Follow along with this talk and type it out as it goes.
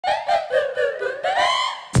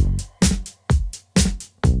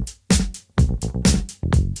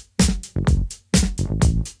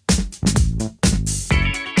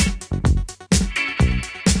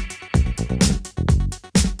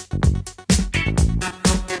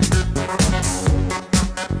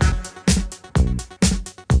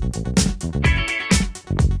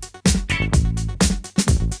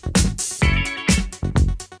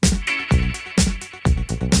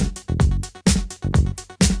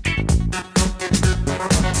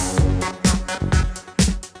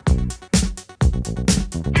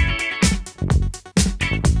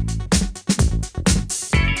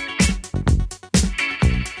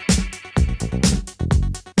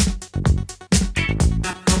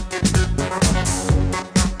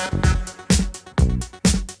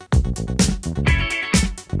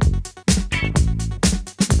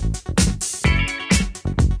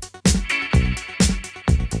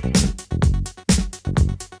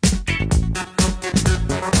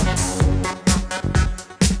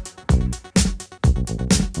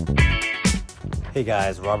Hey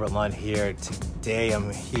guys, Robert Lunt here. Today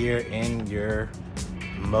I'm here in your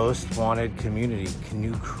most wanted community,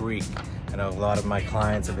 Canoe Creek. I know a lot of my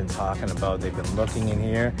clients have been talking about, they've been looking in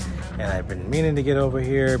here, and I've been meaning to get over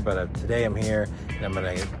here, but today I'm here and I'm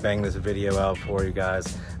gonna bang this video out for you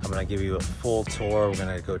guys. I'm gonna give you a full tour. We're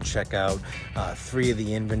gonna go check out 3 of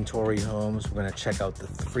the inventory homes. We're gonna check out the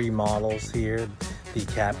 3 models here, the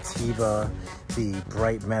Captiva, the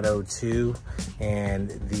Bright Meadow 2,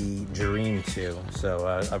 and the Dream 2. So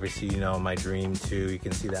obviously you know my Dream 2, you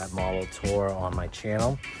can see that model tour on my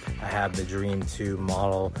channel. I have the Dream 2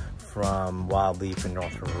 model from Wildleaf in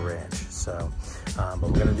North River Ranch. So, but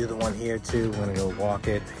we're gonna do the one here too. We're gonna go walk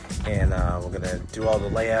it, and we're gonna do all the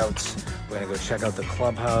layouts. We're gonna go check out the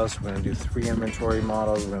clubhouse. We're gonna do 3 inventory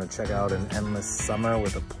models. We're gonna check out an endless summer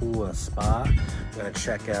with a pool and a spa. We're gonna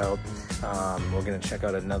check out,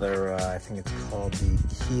 another, I think it's called the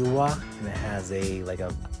Kiwa, and it has like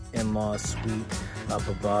a in-law suite up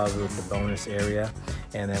above with the bonus area.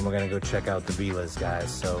 And then we're gonna go check out the villas, guys.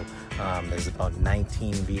 So there's about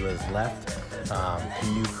 19 villas left.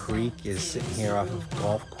 Canoe Creek is sitting here off of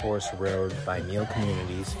Golf Course Road by Neal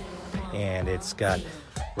Communities, and it's got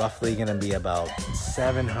roughly gonna be about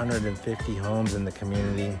 750 homes in the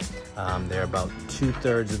community. They're about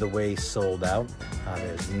 2/3 of the way sold out.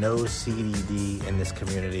 There's no CDD in this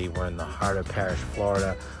community. We're in the heart of Parrish,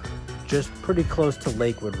 Florida, just pretty close to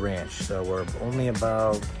Lakewood Ranch. So we're only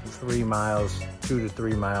about 3 miles, 2 to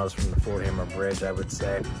 3 miles from the Fort Hammer Bridge, I would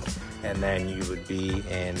say. And then you would be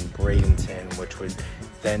in Bradenton, which would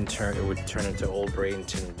then turn into Old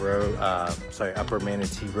Bradenton Road, Upper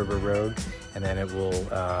Manatee River Road. And then it will,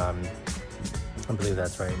 I believe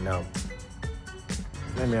that's right, no.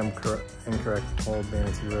 Maybe I'm incorrect, Old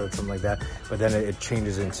Manatee Road, something like that. But then it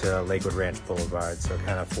changes into Lakewood Ranch Boulevard. So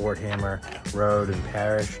kind of Fort Hammer Road and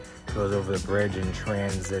Parrish, goes over the bridge and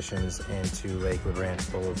transitions into Lakewood Ranch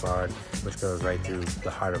Boulevard, which goes right through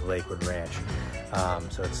the heart of Lakewood Ranch.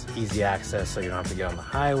 So it's easy access, so you don't have to get on the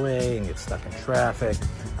highway and get stuck in traffic.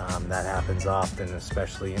 That happens often,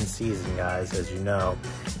 especially in season, guys. As you know,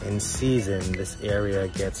 in season, this area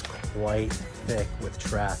gets quite thick with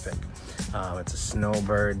traffic. It's a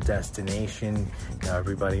snowbird destination. You know,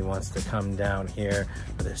 everybody wants to come down here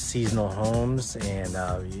for their seasonal homes, and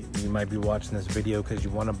you might be watching this video because you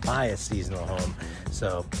want to buy a seasonal home.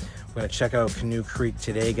 So we're going to check out Canoe Creek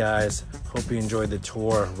today, guys. Hope you enjoyed the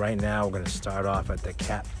tour. Right now we're going to start off at the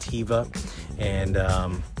Captiva, and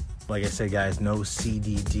like I said, guys, no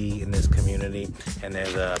CDD in this community, and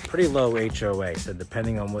there's a pretty low HOA. So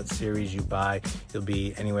depending on what series you buy, you'll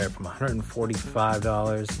be anywhere from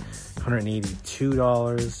 $145,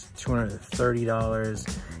 $182, $230,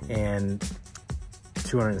 and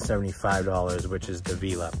 $275, which is the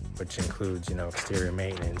villa, which includes, you know, exterior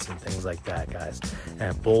maintenance and things like that, guys.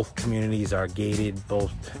 And both communities are gated,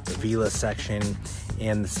 both the villa section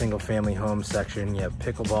and the single family home section. You have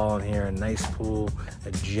pickleball in here, a nice pool,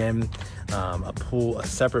 a gym, a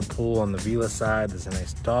separate pool on the villa side. There's a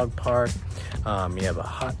nice dog park. You have a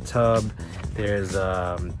hot tub. There's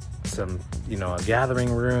some, you know, a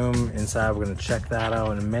gathering room inside. We're gonna check that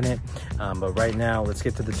out in a minute. But right now, let's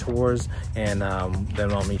get to the tours, and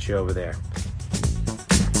then I'll meet you over there.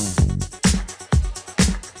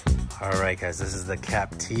 All right, guys, this is the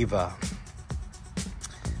Captiva.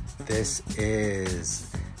 This is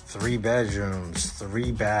 3 bedrooms,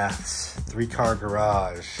 3 baths, 3-car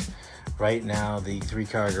garage. Right now, the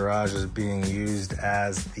 3-car garage is being used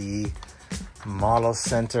as the model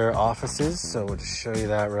center offices, so we'll just show you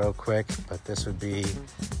that real quick. But this would be,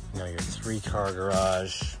 you know, your 3-car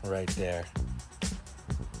garage right there.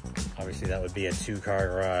 Obviously that would be a 2-car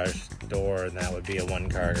garage door, and that would be a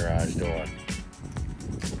 1-car garage door.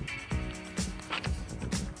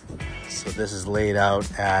 So this is laid out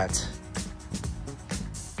at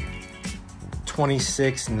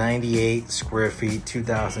 2,698 square feet,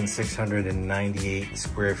 2,698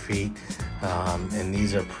 square feet. And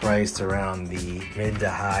these are priced around the mid to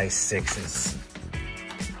high 6s.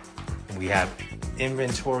 We have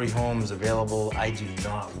inventory homes available. I do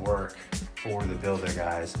not work for the builder,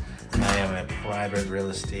 guys. I am a private real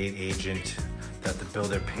estate agent that the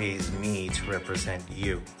builder pays me to represent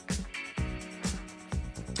you.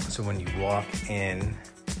 So when you walk in,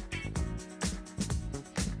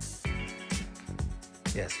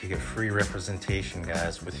 yes, you get free representation,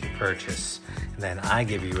 guys, with your purchase. And then I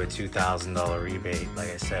give you a $2,000 rebate, like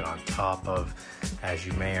I said, on top of, as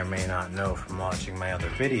you may or may not know from watching my other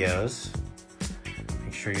videos.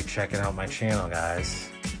 Make sure you're checking out my channel, guys.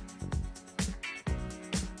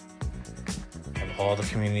 I have all the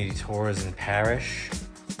community tours in Parrish.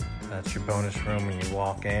 That's your bonus room when you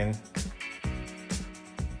walk in.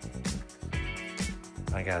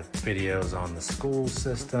 I got videos on the school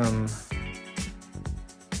system,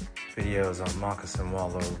 videos on Moccasin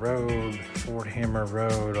Wallow Road, Fort Hammer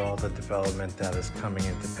Road, all the development that is coming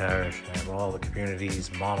into Parrish. I have all the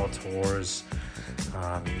communities, model tours.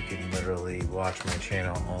 You can literally watch my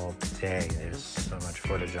channel all day. There's so much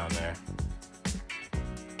footage on there.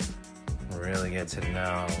 Really get to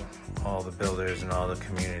know all the builders and all the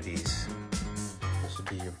communities. This would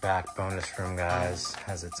be your back bonus room, guys.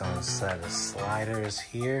 Has its own set of sliders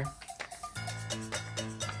here.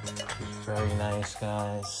 Very nice,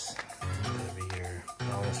 guys. That'll be your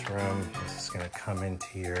bonus room. This is gonna come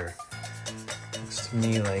into your, looks to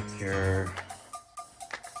me like your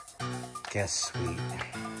guest suite.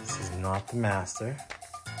 This is not the master.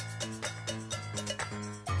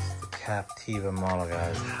 This is the Captiva model,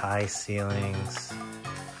 guys. High ceilings,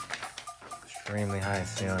 extremely high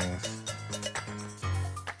ceilings.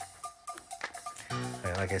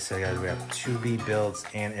 Right, like I said, guys, we have to-be builds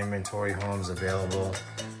and inventory homes available.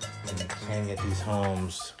 And you can get these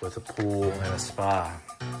homes with a pool and a spa.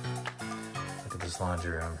 Look at this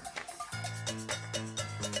laundry room.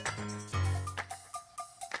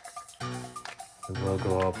 We will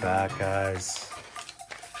go out back, guys.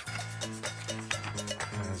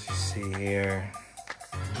 As you see here,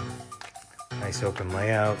 nice open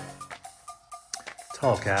layout,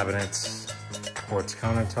 tall cabinets, quartz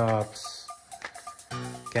countertops,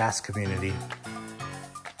 gas community,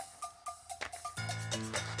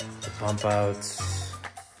 the bump outs,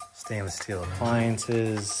 stainless steel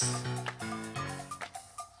appliances,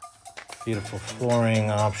 beautiful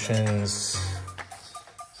flooring options.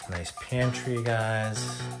 Nice pantry,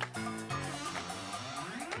 guys.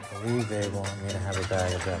 I believe they want me to have a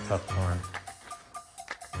bag of that popcorn.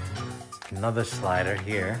 Another slider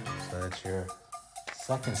here. So that's your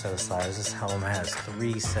second set of sliders. This home has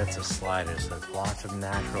 3 sets of sliders, so there's lots of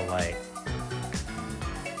natural light.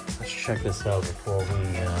 Let's check this out before we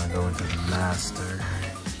go into the master.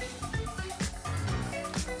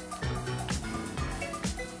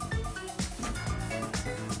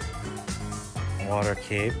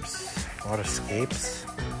 Waterscapes,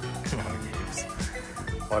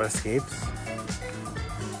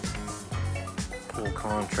 pool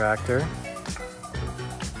contractor.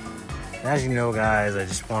 And as you know, guys, I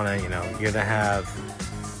just want to, you're gonna have,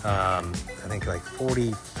 I think like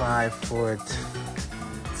 45 foot,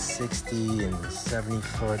 60 and 70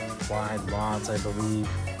 foot wide lots, I believe.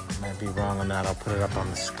 I might be wrong on that. I'll put it up on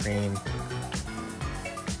the screen.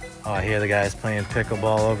 Oh, I hear the guys playing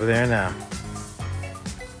pickleball over there now.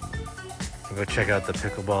 We'll go check out the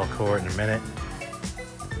pickleball court in a minute.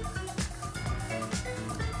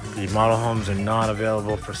 The model homes are not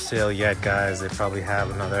available for sale yet, guys. They probably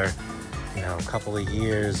have another, couple of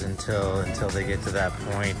years until they get to that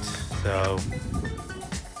point. So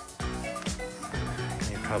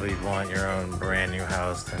you probably want your own brand new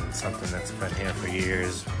house than something that's been here for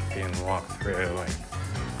years being walked through. And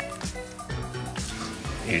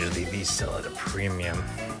usually these sell at a premium.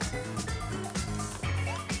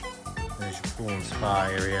 There's your pool and spa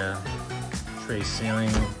area, tray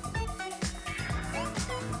ceiling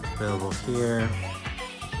available here,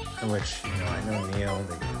 in which I know Neal,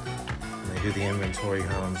 when they do the inventory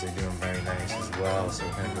homes, they do them very nice as well. So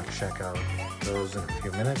we're gonna go check out those in a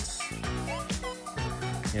few minutes.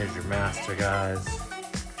 Here's your master, guys.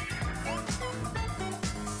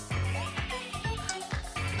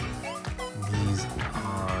 These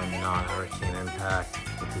are not hurricane impact,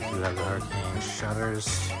 but they do have the hurricane shutters.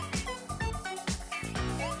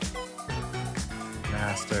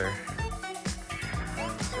 Master.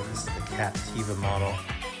 So this is the Captiva model.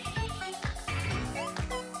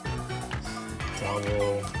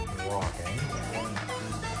 Double walk-in.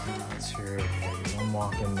 That's your one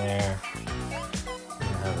walk-in there.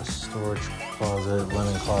 You have a storage closet,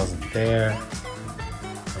 linen closet there.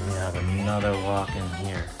 And you have another walk-in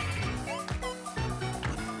here.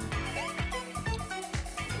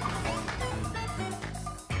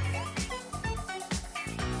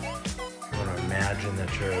 Imagine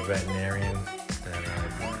that you're a veterinarian, then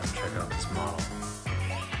come check out this model.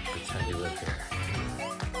 Pretend you live here.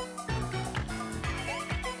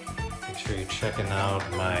 Make sure you're checking out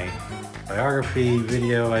my biography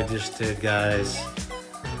video I just did, guys.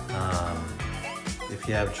 If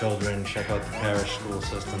you have children, check out the Parrish school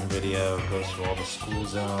system video. It goes through all the school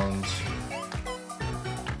zones.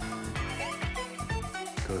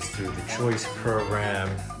 It goes through the choice program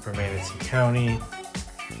for Manatee County.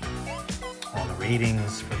 All the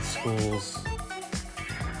ratings for the schools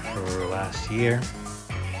for last year.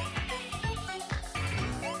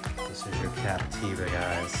 This is your Captiva,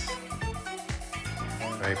 guys.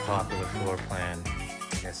 Very popular floor plan.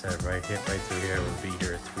 like I said, right through here would be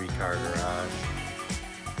your 3-car garage,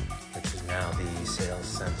 which is now the sales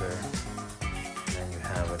center. And then you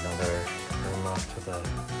have another room off to the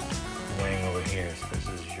wing over here. So this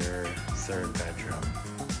is your 3rd bedroom.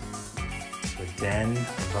 So a den,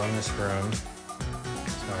 a bonus room.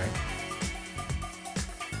 Sorry.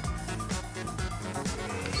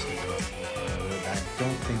 I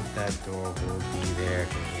don't think that door will be there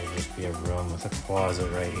because it'll just be a room with a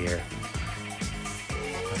closet right here.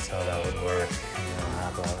 That's how that would work. And then I'll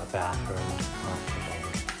have a bathroom off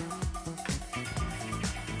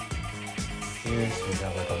the here, so you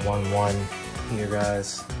got like a 1-1 here,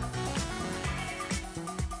 guys.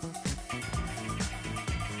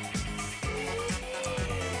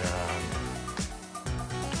 And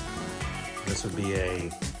this would be a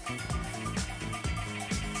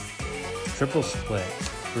triple split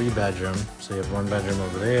 3-bedroom. So you have 1 bedroom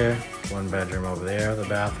over there, 1 bedroom over there, the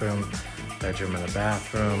bathroom, bedroom and a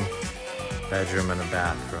bathroom, bedroom and a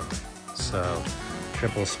bathroom. So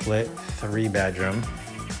triple split 3-bedroom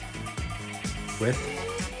with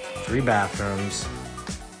 3 bathrooms,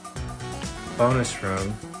 bonus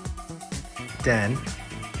room, den,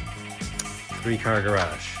 3-car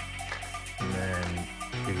garage, and then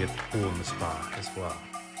you get the pool in the spa as well.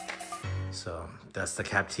 So that's the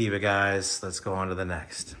Captiva, guys. Let's go on to the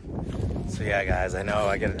next. So yeah, guys, I know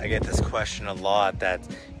I get this question a lot that,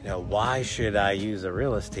 you know, why should I use a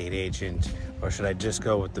real estate agent or should I just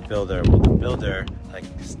go with the builder? Well, the builder, like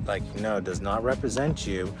you know, does not represent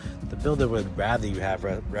you. The builder would rather you have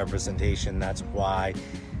representation. That's why,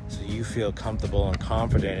 so you feel comfortable and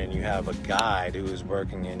confident and you have a guide who is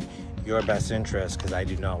working in your best interest, because I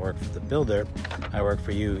do not work for the builder. I work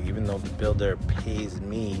for you. Even though the builder pays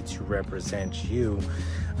me to represent you,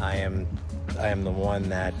 I am the one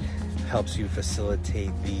that helps you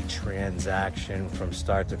facilitate the transaction from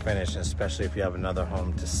start to finish, especially if you have another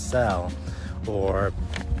home to sell, or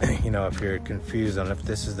you know, if you're confused on if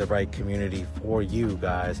this is the right community for you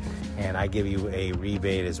guys, and I give you a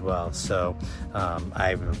rebate as well. So I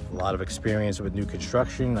have a lot of experience with new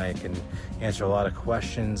construction. I can answer a lot of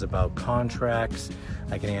questions about contracts.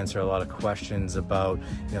 I can answer a lot of questions about,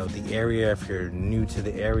 you know, the area. If you're new to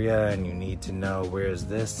the area and you need to know where's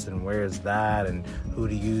this and where's that and who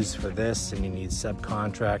to use for this, and you need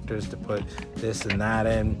subcontractors to put this and that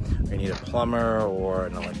in, or you need a plumber or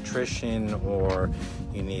an electrician, or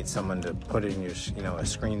you need someone to put in your, you know, a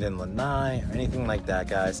screened-in lanai or anything like that,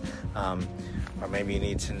 guys. Or maybe you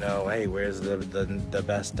need to know, hey, where's the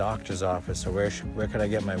best doctor's office, or where could I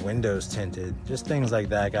get my windows tinted? Just things like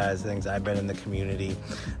that, guys. Things I've been in the community.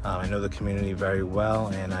 I know the community very well,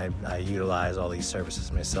 and I utilize all these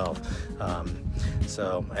services myself.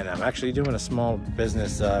 And I'm actually doing a small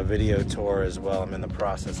business video tour as well. I'm in the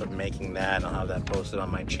process of making that, and I'll have that posted on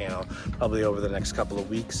my channel probably over the next couple of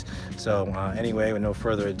weeks. So anyway, with no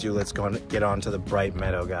further ado, let's go and get on to the Bright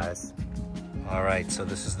Meadow, guys. All right, so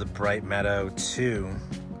this is the Bright Meadow 2.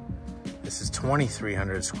 This is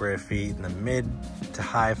 2,300 square feet in the mid to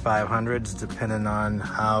high 500s, depending on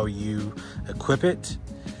how you equip it.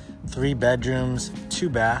 3 bedrooms, 2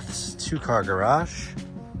 baths, 2-car garage.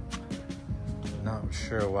 Not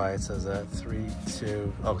sure why it says that.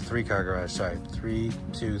 3-car garage, sorry.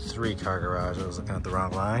 3-car garage. I was looking at the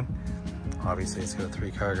wrong line. Obviously, it's got a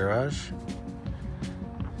 3-car garage.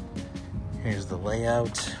 Here's the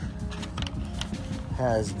layout.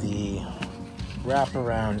 Has the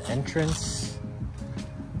wraparound entrance.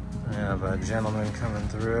 I have a gentleman coming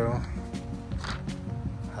through.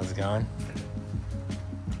 How's it going?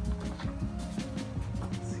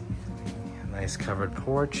 Nice covered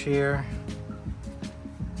porch here.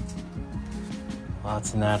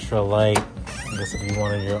 Lots of natural light. I guess if you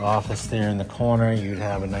wanted your office there in the corner, you'd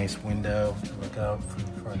have a nice window to look out from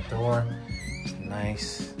the front door. It's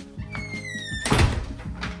nice.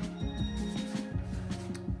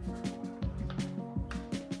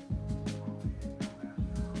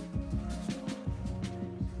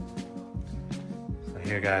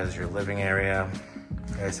 Here, guys, is your living area.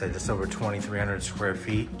 Like I said, just over 2,300 square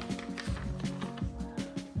feet.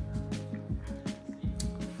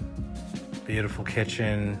 Beautiful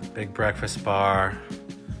kitchen, big breakfast bar,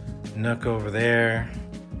 nook over there,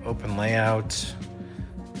 open layout.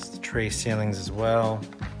 It's the tray ceilings as well.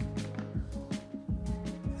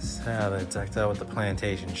 This is how they're decked out with the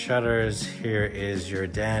plantation shutters. Here is your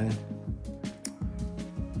den.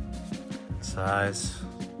 Size.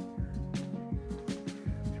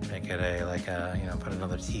 Make it put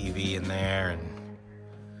another TV in there and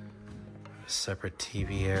a separate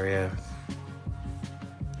TV area.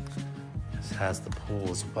 This has the pool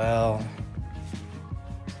as well.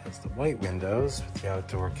 This has the white windows with the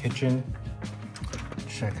outdoor kitchen,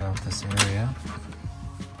 which check out this area.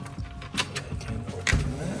 I can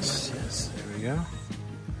open this. Yes, there we go.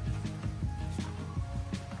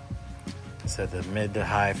 I said the mid to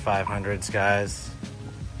high 500s, guys.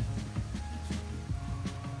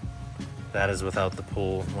 That is without the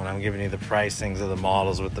pool. When I'm giving you the pricings of the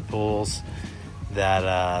models with the pools,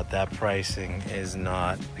 that pricing is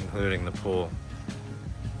not including the pool.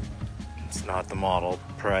 It's not the model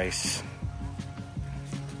price.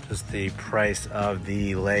 Just the price of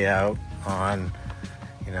the layout on,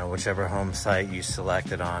 you know, whichever home site you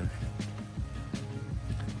selected on.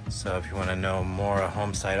 So if you want to know more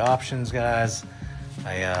home site options, guys,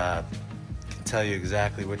 I can tell you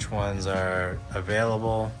exactly which ones are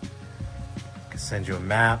available. I can send you a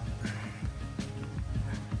map,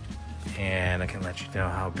 and I can let you know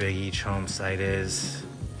how big each home site is.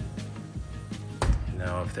 You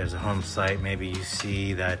know, if there's a home site maybe you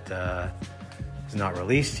see that is not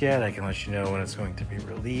released yet, I can let you know when it's going to be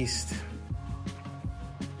released.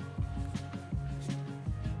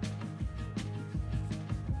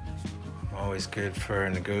 Always good for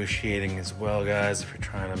negotiating as well, guys, if you're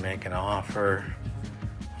trying to make an offer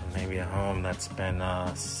on maybe a home that's been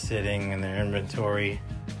sitting in their inventory.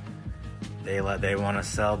 They want to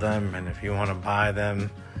sell them, and if you want to buy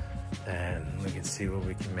them, then we can see what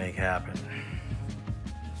we can make happen.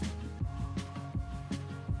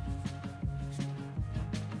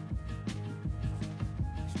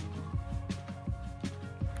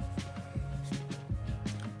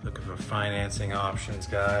 Looking for financing options,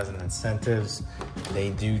 guys, and incentives. They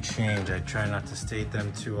do change. I try not to state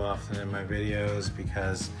them too often in my videos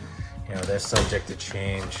because, you know, they're subject to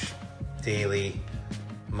change daily,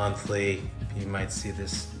 monthly. You might see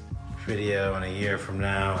this video in a year from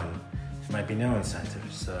now and there might be no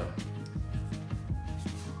incentives, so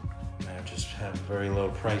you might just have very low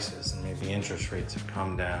prices and maybe interest rates have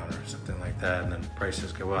come down or something like that, and then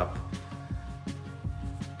prices go up.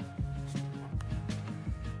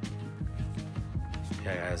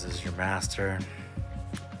 Yeah, guys, this is your master.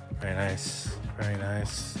 Very nice, very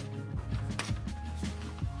nice.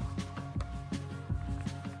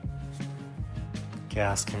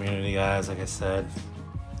 Gas community, guys, like I said.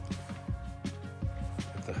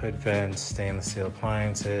 With the hood vents, stainless steel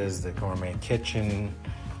appliances, the gourmet kitchen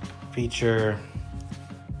feature,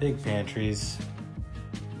 big pantries.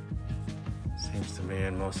 Seems to be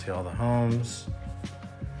in mostly all the homes.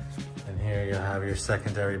 And here you'll have your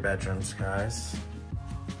secondary bedrooms, guys.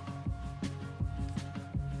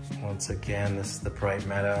 Once again, this is the bright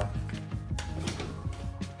meadow.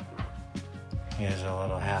 Here's a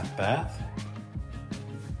little half bath.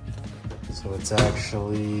 So it's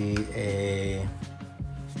actually a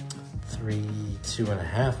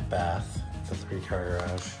 2.5 bath, the 3-car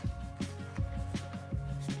garage.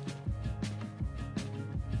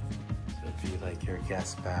 So it'd be like your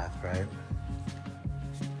guest bath, right?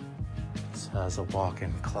 This has a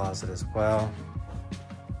walk-in closet as well.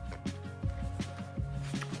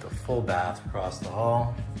 The full bath across the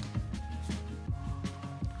hall.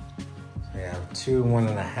 So you have 2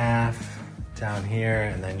 1.5 down here,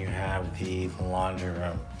 and then you have the laundry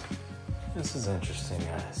room. This is interesting,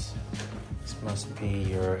 guys. This must be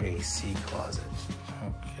your AC closet.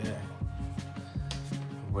 Okay.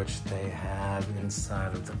 Which they have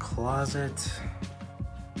inside of the closet.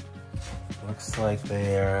 Looks like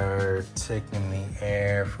they are taking the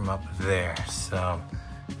air from up there. So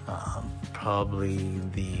probably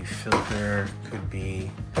the filter could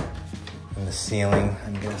be in the ceiling,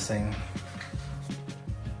 I'm guessing.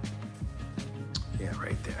 Yeah,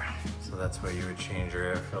 right there. So that's where you would change your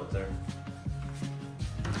air filter.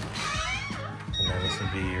 And then this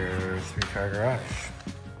would be your 3-car garage.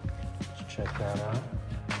 Let's check that out.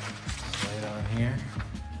 It's right on here.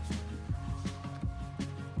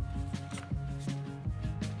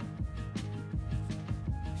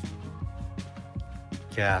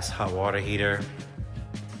 Gas hot water heater.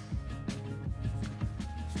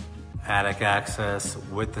 Attic access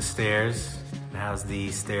with the stairs. It has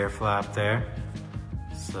the stair flap there.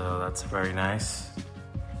 So that's very nice.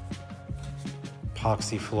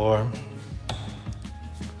 Epoxy floor.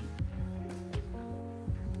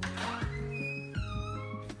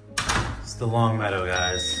 It's the Long Meadow,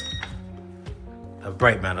 guys.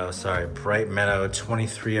 Bright Meadow, sorry. Bright Meadow,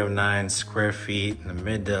 2309 square feet in the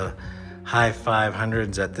mid to high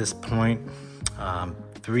 500s at this point.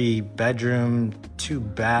 3 bedroom,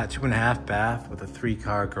 2.5 bath with a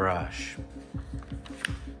 3-car garage.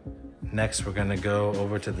 Next, we're gonna go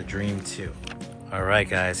over to the Dream 2. All right,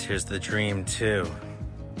 guys, here's the Dream 2.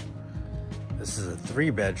 This is a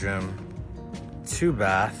 3-bedroom,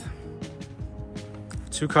 2-bath,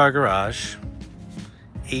 2-car garage,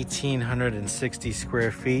 1,860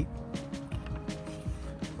 square feet,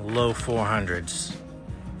 low 400s.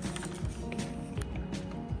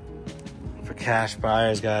 For cash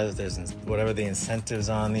buyers, guys, there's whatever the incentives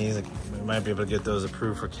on these, we might be able to get those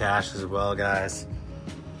approved for cash as well, guys.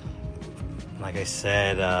 Like I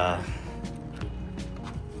said,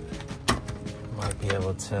 might be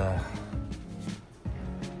able to.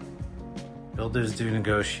 Builders do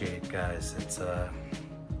negotiate, guys. It's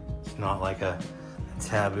not like a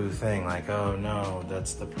taboo thing, like, oh no,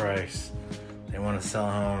 that's the price. They want to sell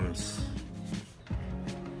homes.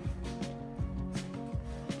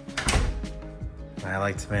 I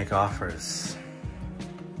like to make offers.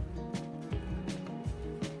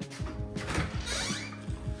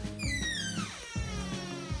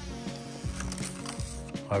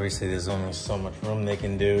 Obviously, there's only so much room they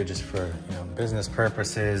can do just for, you know, business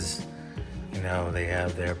purposes. You know, they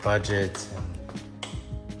have their budget,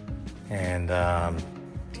 and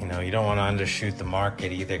you know, you don't want to undershoot the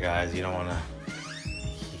market either, guys. You don't want to.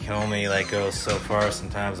 You can only like go so far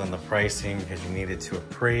sometimes on the pricing because you need it to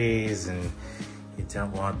appraise, and you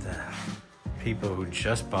don't want the people who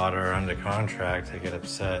just bought or are under contract to get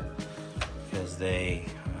upset because they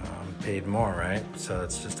paid more, right? So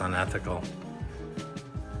it's just unethical.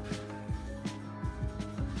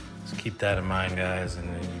 Keep that in mind, guys. And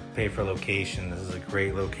then you pay for location. This is a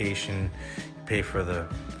great location. You pay for the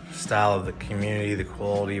style of the community, the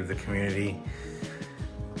quality of the community.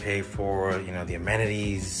 Pay for, you know, the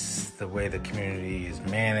amenities, the way the community is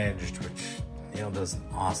managed, which Neal does an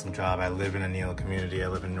awesome job. I live in a Neal community. I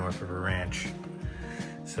live in North River Ranch.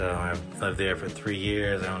 So I've lived there for 3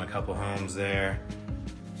 years. I own a couple homes there.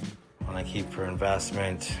 One I keep for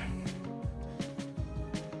investment.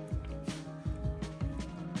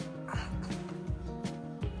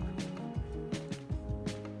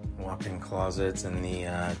 Walk-in closets in the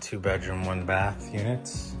 2-bedroom, 1-bath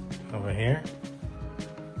units over here.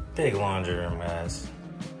 Big laundry room, guys.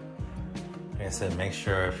 Like I said, make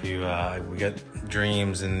sure if you, we got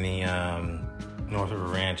dreams in the North River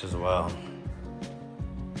Ranch as well.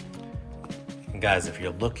 And guys, if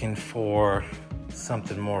you're looking for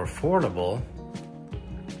something more affordable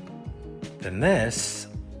than this,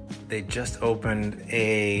 they just opened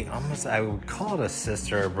a, almost, I would call it a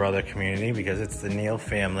sister or brother community because it's the Neal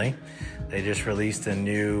family. They just released a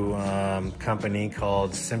new company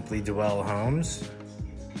called Simply Dwell Homes.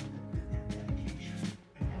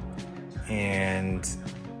 And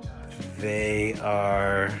they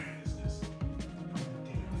are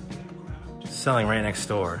selling right next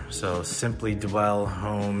door. So Simply Dwell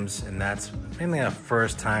Homes, and that's mainly a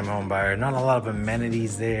first-time home buyer. Not a lot of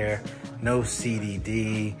amenities there, no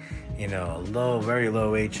CDD. You know, low, very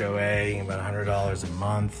low HOA, about $100 a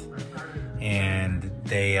month. And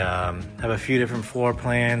they have a few different floor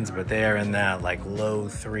plans, but they are in that like low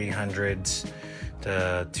 300s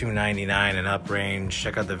to $299 and up range.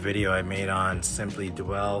 Check out the video I made on Simply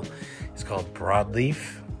Dwell. It's called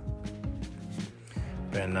Broadleaf.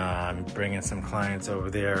 Been bringing some clients over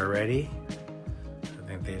there already. I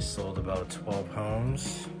think they sold about 12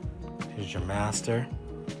 homes. Here's your master.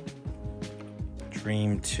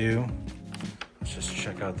 Dream 2. Let's just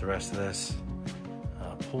check out the rest of this.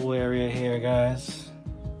 Pool area here, guys.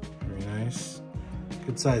 Very nice.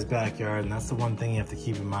 Good sized backyard, and that's the one thing you have to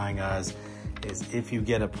keep in mind, guys, is if you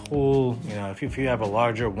get a pool, you know, if you have a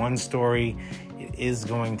larger 1-story, it is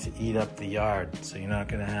going to eat up the yard, so you're not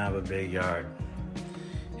going to have a big yard.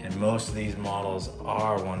 And most of these models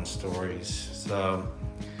are 1-stories, so,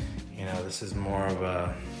 you know, this is more of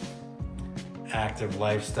a active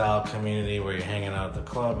lifestyle community where you're hanging out at the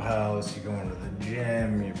clubhouse, you're going to the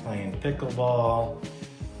gym, you're playing pickleball,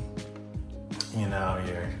 you know,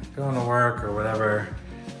 you're going to work or whatever.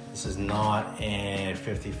 This is not a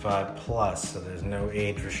 55 plus, so there's no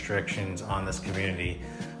age restrictions on this community,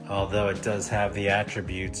 although it does have the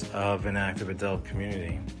attributes of an active adult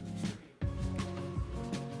community.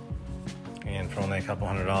 And for only a couple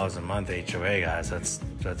 $100 a month HOA, guys, that's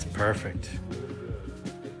perfect.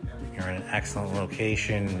 You're in an excellent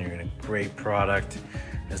location, you're in a great product.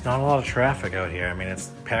 There's not a lot of traffic out here. I mean,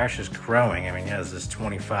 Parrish is growing. I mean, yeah, there's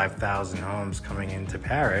 25,000 homes coming into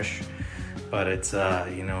Parrish, but it's,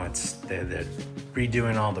 you know, they're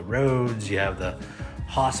redoing all the roads. You have the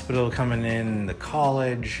hospital coming in, the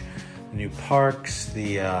college, new parks,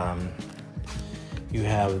 you have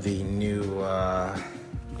the new,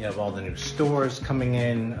 you have all the new stores coming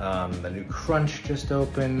in. The new Crunch just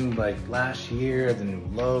opened like last year, the new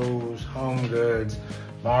Lowe's, Home Goods,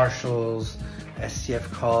 Marshalls, SCF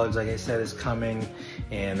College, like I said, is coming.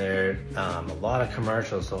 and there are a lot of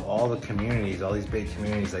commercials. So all the communities, all these big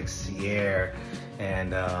communities like Sierra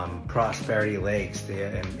and Prosperity Lakes,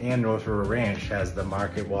 and North River Ranch has the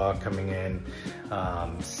Market Walk coming in.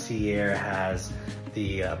 Sierra has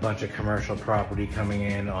the bunch of commercial property coming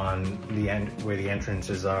in on the end where the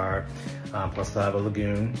entrances are. Plus they'll have a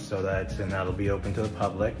lagoon, so that'll be open to the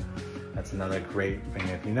public. That's another great thing.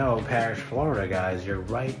 If you know Parrish, Florida, guys, you're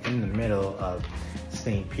right in the middle of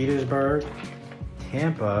St. Petersburg,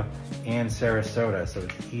 Tampa, and Sarasota. So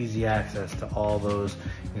it's easy access to all those,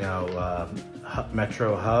 you know,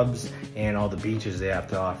 metro hubs and all the beaches they have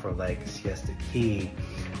to offer, like Siesta Key,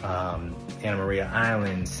 Anna Maria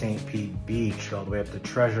Island, St. Pete Beach, all the way up to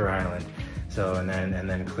Treasure Island. So, and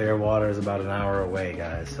then Clearwater is about an hour away,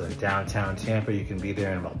 guys. So downtown Tampa, you can be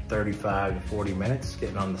there in about 35 to 40 minutes,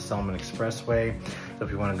 getting on the Selman Expressway. So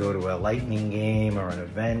if you want to go to a Lightning game or an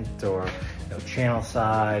event, or, you know, Channel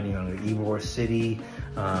Side, you know, Ybor City,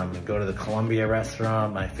 go to the Columbia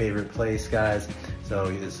restaurant, my favorite place, guys.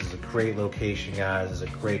 So this is a great location, guys. It's a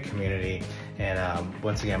great community. And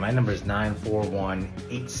once again, my number is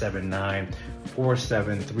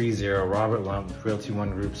 941-879-4730. Robert Lunt with Realty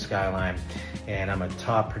One Group Skyline. And I'm a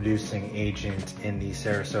top producing agent in the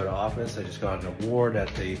Sarasota office. I just got an award at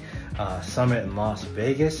the Summit in Las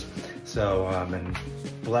Vegas. So I'm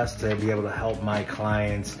blessed to be able to help my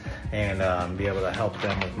clients and be able to help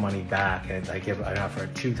them with money back. And I offer a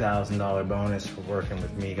 $2,000 bonus for working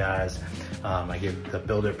with me, guys. I give the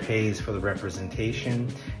builder pays for the representation,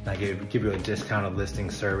 and I give you a discounted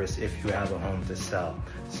listing service if you have a home to sell.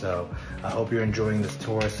 So I hope you're enjoying this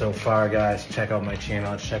tour so far, guys. Check out my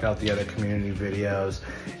channel, check out the other community videos,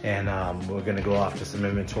 and we're gonna go off to some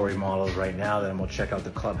inventory models right now, then we'll check out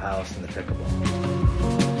the clubhouse and the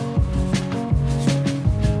pickleball.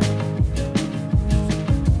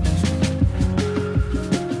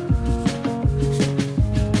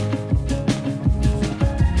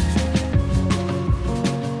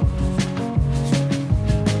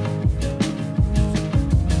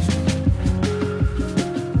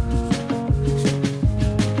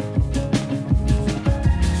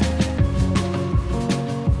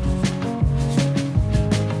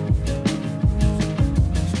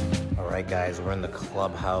 Guys, we're in the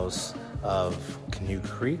clubhouse of Canoe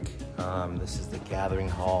Creek. This is the gathering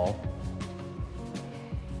hall.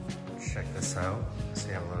 Check this out. So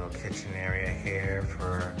you have a little kitchen area here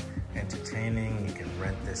for entertaining. You can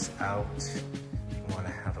rent this out if you want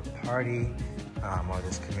to have a party, or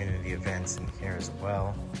there's community events in here as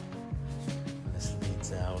well. And this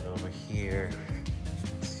leads out over here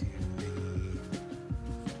to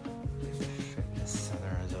the fitness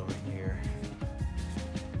center is over here.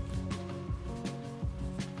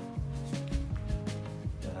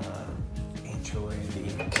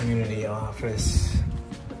 The community office.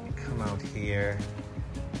 You come out here,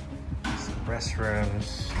 some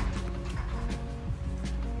restrooms.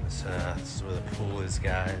 This is where the pool is,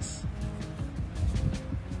 guys.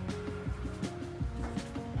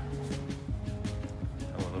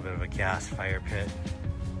 A little bit of a gas fire pit.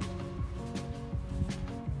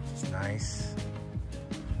 It's nice.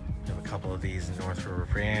 We have a couple of these in North River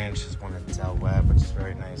Ranch. There's one at Del Webb, which is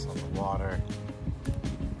very nice on the water.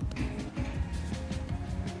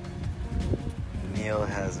 Neal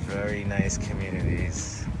has very nice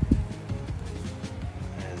communities.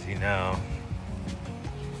 As you know,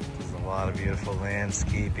 there's a lot of beautiful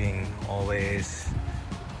landscaping always.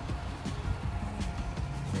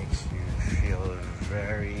 Makes you feel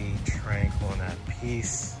very tranquil and at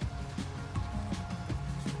peace.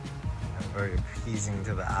 And very appeasing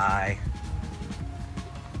to the eye.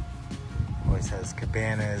 Always has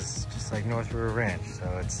cabanas, just like North River Ranch, so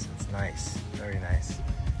it's nice, very nice.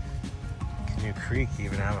 Canoe Creek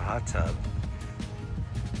even have a hot tub.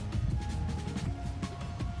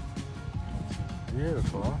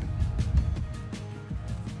 Beautiful.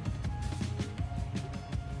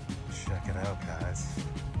 Check it out, guys.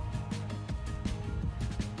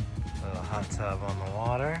 A little hot tub on the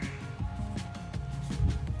water.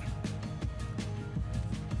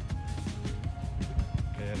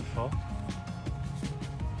 Beautiful.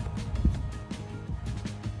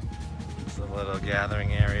 There's a little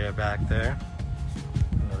gathering area back there.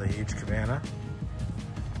 Another huge cabana.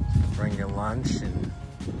 Bring your lunch and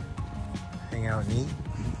hang out and eat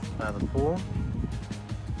by the pool.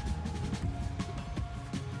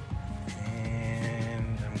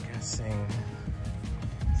 And I'm guessing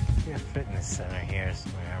there's gonna be a fitness center here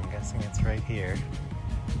somewhere. I'm guessing it's right here.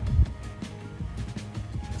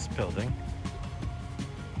 This building.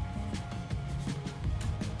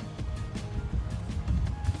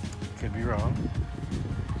 Could be wrong.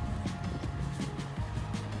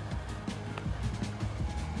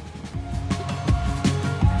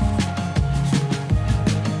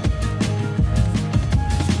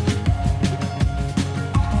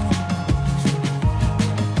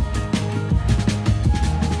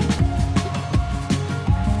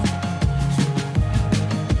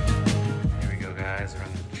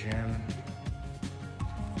 gym.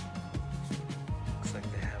 Looks like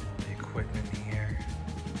they have all the equipment here.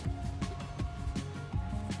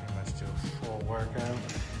 Pretty much do a full workout.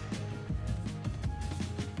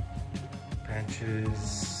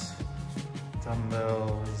 Benches,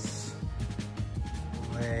 dumbbells,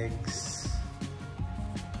 legs,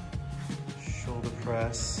 shoulder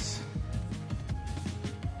press,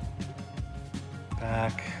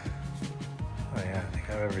 back. Oh yeah, they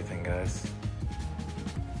have everything, guys.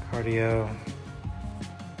 Cardio,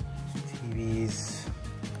 TVs,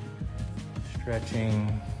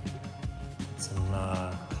 stretching, some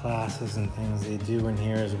classes and things they do in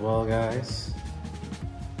here as well, guys.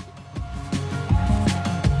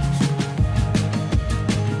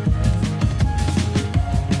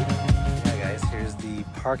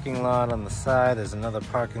 Parking lot on the side. There's another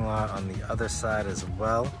parking lot on the other side as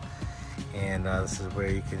well, and this is where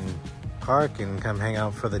you can park and come hang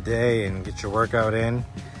out for the day and get your workout in,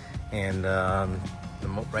 and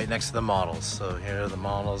right next to the models. So here are the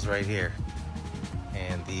models right here,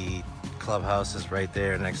 and the clubhouse is right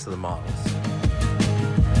there next to the models.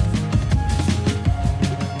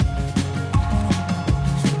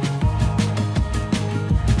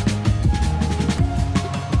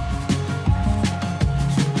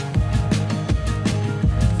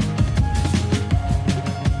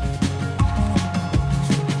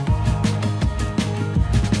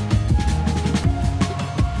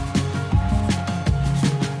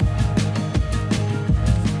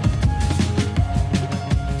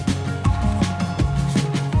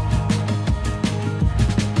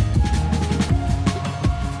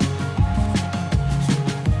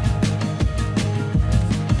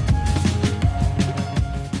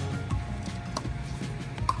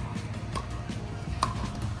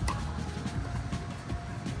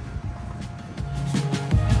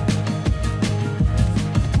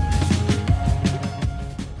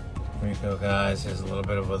 Guys, here's a little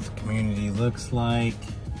bit of what the community looks like.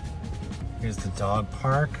 Here's the dog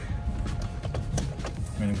park.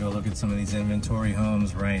 We're gonna go look at some of these inventory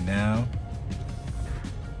homes right now.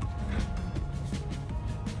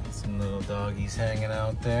 Some little doggies hanging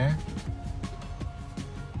out there.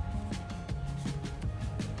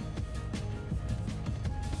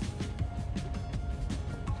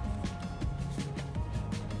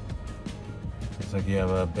 Looks like you have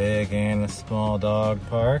a big and a small dog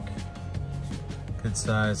park. Good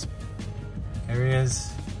size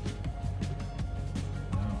areas.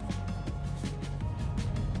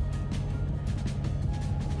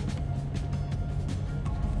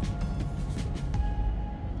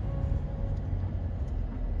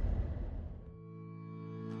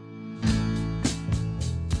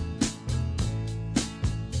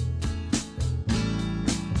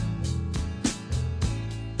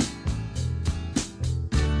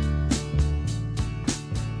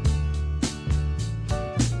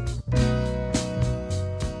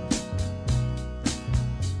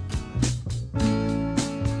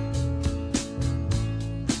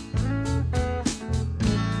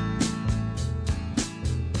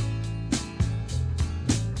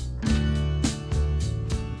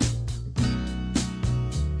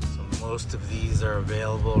 Most of these are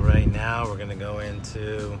available right now. We're gonna go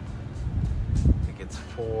into, I think it's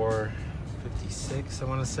 456, I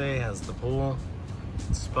wanna say, has the pool,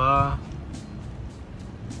 spa.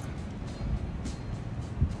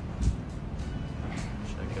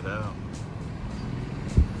 Check it out.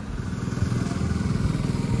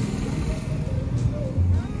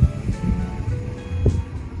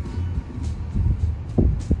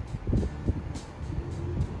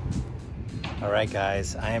 All right,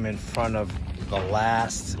 guys, I am in front of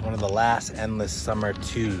one of the last Endless Summer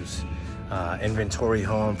 2s. Inventory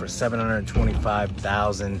home for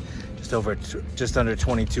 $725,000, just under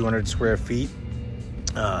 2,200 square feet.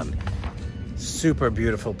 Super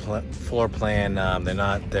beautiful floor plan.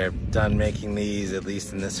 They're done making these, at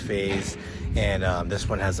least in this phase. And this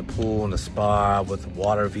one has a pool and a spa with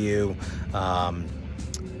water view.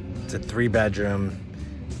 It's a 3-bedroom,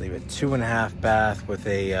 I believe a 2.5 bath with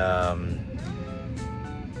a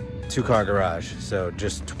 2-car garage, so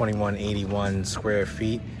just 2,181 square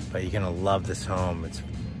feet, but you're gonna love this home. It's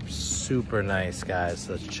super nice, guys,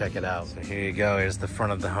 so let's check it out. So here you go, here's the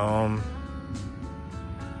front of the home.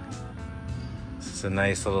 This is a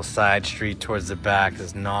nice little side street towards the back.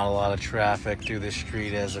 There's not a lot of traffic through this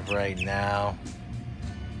street as of right now.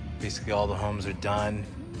 Basically all the homes are done.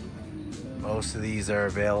 Most of these are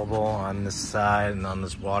available on this side and on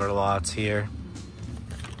this water lots here.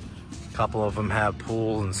 A couple of them have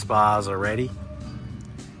pools and spas already.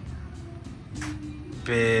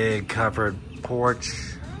 Big covered porch.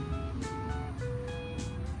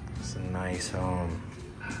 It's a nice home.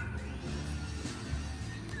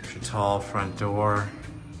 your tall front door.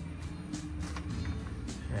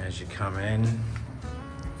 As you come in,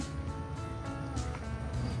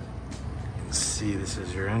 see, this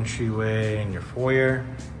is your entryway and your foyer.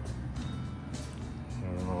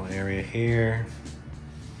 A little area here.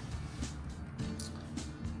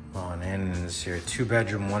 On in, and this is your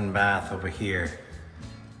 2-bedroom, 1-bath over here.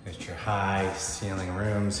 There's your high ceiling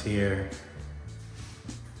rooms here.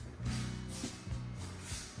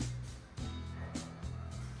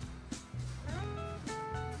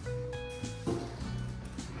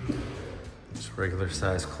 Just regular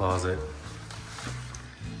size closet.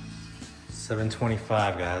 $725,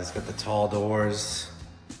 guys. Got the tall doors.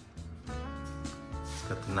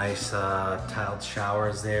 Got the nice tiled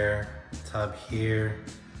showers there. Tub here.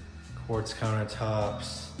 Quartz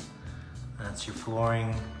countertops. That's your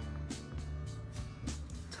flooring.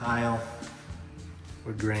 Tile.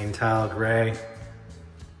 Wood grain tile gray.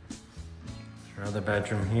 There's your other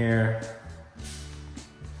bedroom here.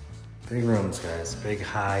 Big rooms, guys. Big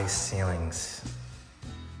high ceilings.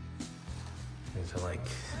 These are like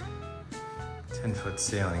 10-foot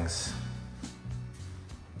ceilings.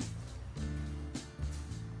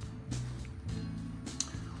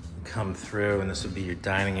 Come through, and this would be your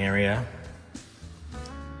dining area.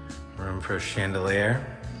 Room for a chandelier.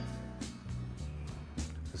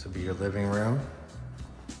 This would be your living room.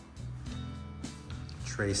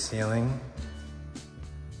 Tray ceiling.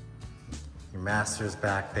 Your master's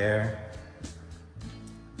back there.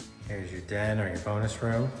 Here's your den or your bonus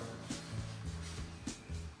room.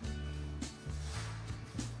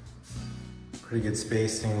 Pretty good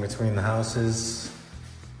spacing between the houses.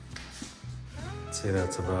 I'd say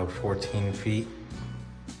that's about 14 feet.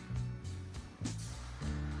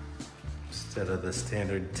 Instead of the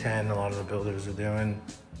standard 10 a lot of the builders are doing.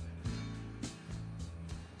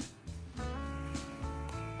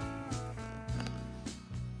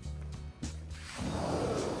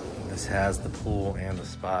 This has the pool and the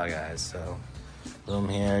spa, guys. So room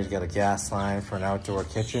here, you've got a gas line for an outdoor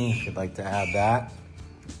kitchen if you'd like to add that.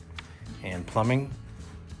 And plumbing,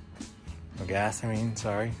 or gas,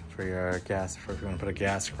 sorry, for your gas, if you want to put a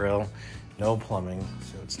gas grill. No plumbing,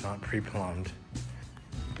 so it's not pre-plumbed.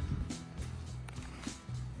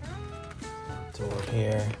 Door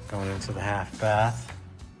here, going into the half bath.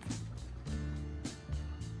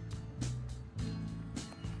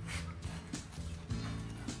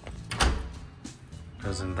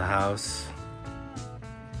 Goes into the house.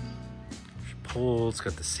 There's your pool, it's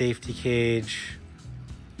got the safety cage.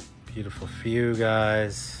 Beautiful view,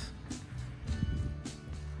 guys.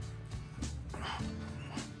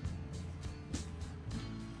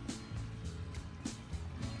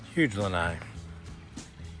 Huge lanai.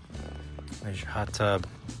 There's your hot tub.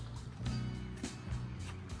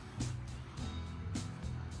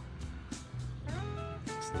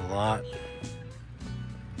 It's the lot.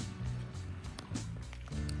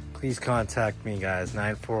 Please contact me, guys.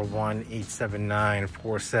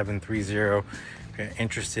 941-879-4730. If you're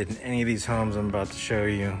interested in any of these homes I'm about to show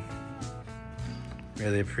you.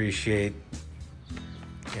 Really appreciate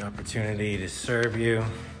the opportunity to serve you.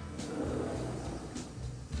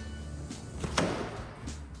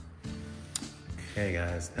 Okay,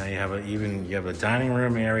 guys, now you have a dining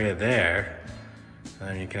room area there, and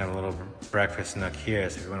then you can have a little breakfast nook here.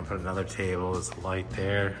 So if you want to put another table, there's a light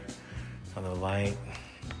there, another light,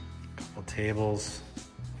 a couple tables.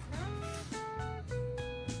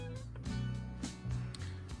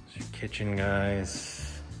 It's your kitchen, guys.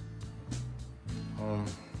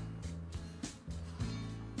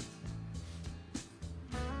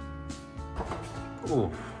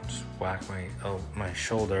 Ooh, just whacked my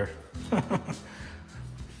shoulder.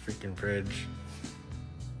 Freaking fridge.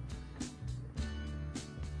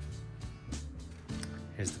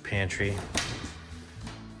 Here's the pantry.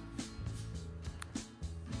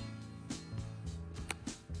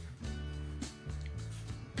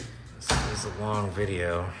 This is a long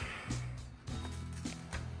video.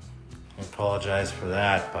 I apologize for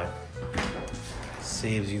that, but it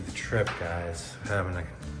saves you the trip, guys. Having to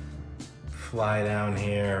fly down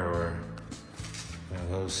here or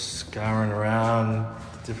go scouring around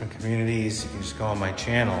different communities. You can just go on my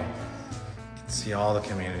channel. You can see all the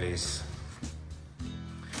communities.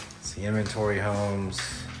 See inventory homes.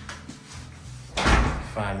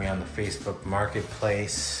 Find me on the Facebook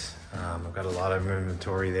Marketplace. I've got a lot of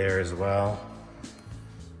inventory there as well.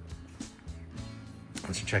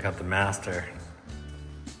 Let's check out the master.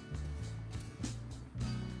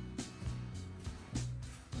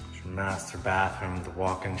 There's your master bathroom with the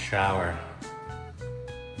walk-in shower.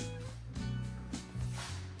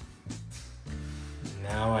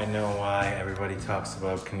 Now I know why everybody talks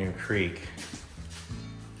about Canoe Creek.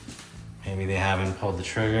 maybe they haven't pulled the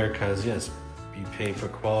trigger, because yes, you pay for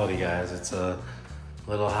quality, guys. It's a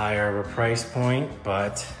little higher of a price point,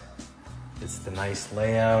 but it's the nice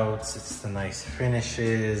layouts, it's the nice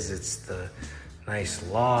finishes, it's the nice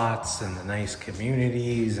lots and the nice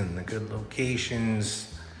communities and the good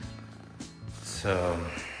locations. So,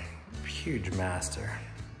 huge master.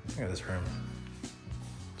 Look at this room.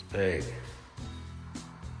 It's big.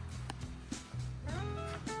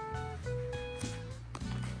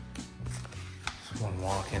 There's one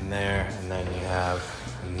walk in there, and then you have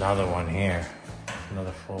another one here.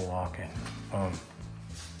 Another full walk-in. Boom.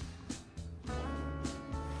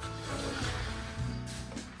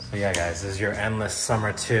 So yeah, guys, this is your endless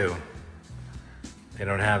summer 2. They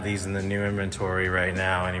don't have these in the new inventory right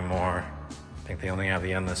now anymore. I think they only have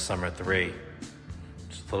the endless summer 3.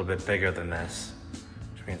 Just a little bit bigger than this,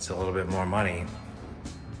 which means a little bit more money.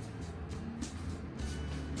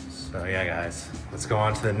 So yeah, guys, let's go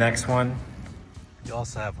on to the next one. You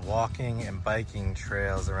also have walking and biking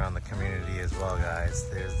trails around the community as well, guys.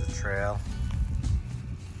 There's the trail.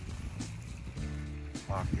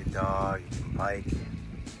 Walk your dog, you can bike.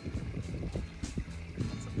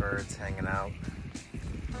 Lots of birds hanging out.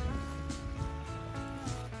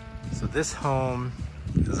 So this home,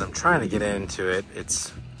 as I'm trying to get into it,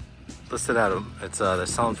 it's listed out, they're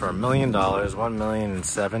selling for $1 million,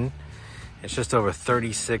 $1,007,000. It's just over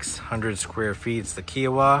 3,600 square feet. It's the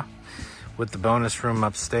Kiowa with the bonus room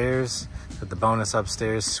upstairs, with the bonus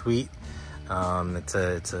upstairs suite.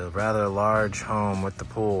 It's a rather large home with the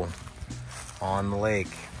pool on the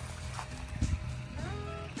lake,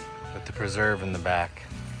 with the preserve in the back.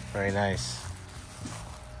 Very nice.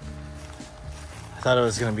 I thought it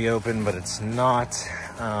was gonna be open, but it's not.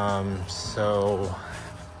 So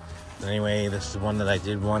anyway, this is one that I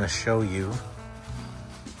did want to show you.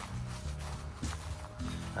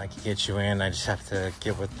 I could get you in, I just have to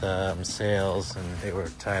get with sales, and they were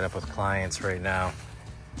tied up with clients right now.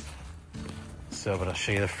 So, but I'll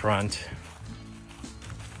show you the front.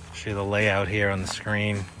 Show you the layout here on the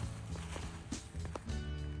screen.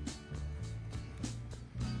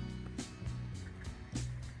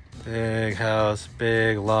 Big house,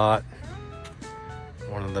 big lot.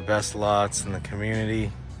 One of the best lots in the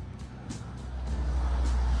community.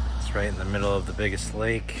 It's right in the middle of the biggest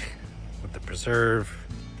lake with the preserve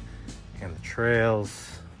and the trails.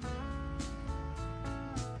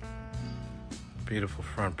 Beautiful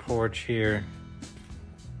front porch here.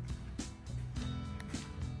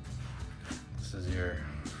 This is your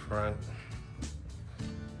front.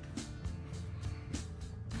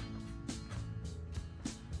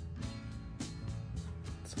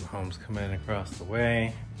 Some homes come in across the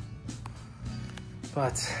way,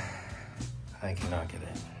 but I cannot get in.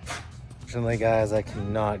 Unfortunately, guys, I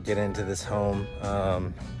cannot get into this home.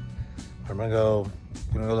 I'm gonna go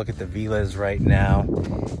look at the villas right now,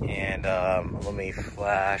 and let me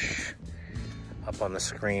flash up on the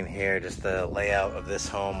screen here just the layout of this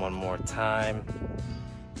home one more time.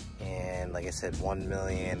 And like I said,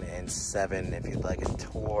 $1,007,000. If you'd like a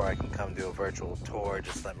tour, I can come do a virtual tour.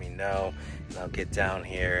 Just let me know, and I'll get down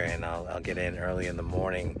here, and I'll get in early in the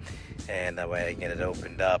morning, and that way I can get it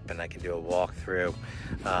opened up, and I can do a walkthrough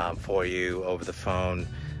for you over the phone.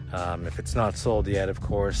 If it's not sold yet, of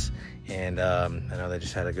course, and I know they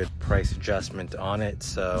just had a good price adjustment on it,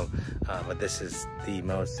 so but this is the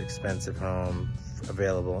most expensive home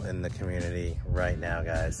available in the community right now,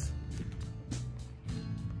 guys.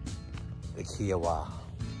 The Kiowa.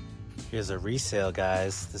 Here's a resale,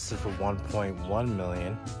 guys. This is for $1.1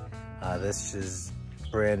 million. This is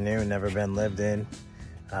brand new, never been lived in.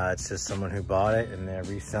 It's just someone who bought it and they're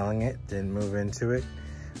reselling it, didn't move into it.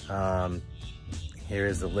 Here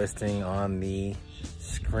is the listing on the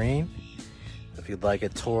screen. If you'd like a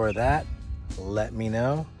tour of that, let me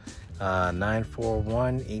know.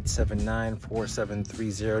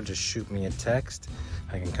 941-879-4730. Just shoot me a text.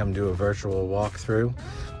 I can come do a virtual walkthrough.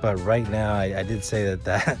 But right now, I did say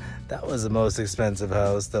that was the most expensive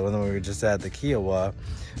house, the one that we were just at, the Kiowa.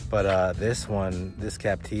 But this one, this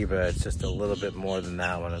Captiva, it's just a little bit more than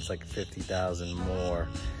that one. It's like $50,000 more.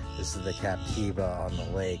 This is the Captiva on the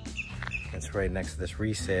lake. It's right next to this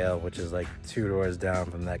resale, which is like 2 doors down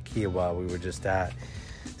from that Kiowa we were just at.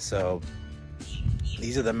 So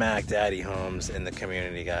these are the Mac Daddy homes in the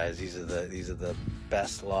community, guys. These are the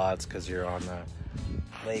best lots because you're on the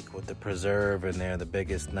lake with the preserve, and they're the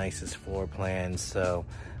biggest, nicest floor plans. So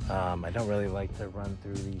I don't really like to run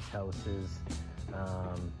through these houses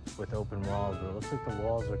with open walls, but it looks like the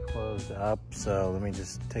walls are closed up. So let me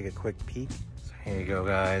just take a quick peek. So here you go,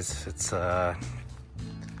 guys. It's a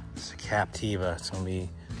Captiva. It's gonna be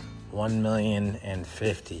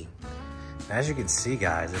 $1,050,000. As you can see,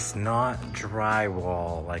 guys, it's not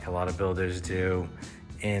drywall like a lot of builders do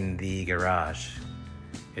in the garage.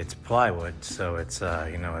 It's plywood, so it's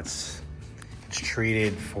you know, it's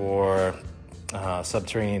treated for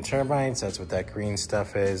subterranean termites. That's what that green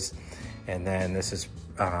stuff is. And then this is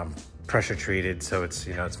pressure treated, so it's,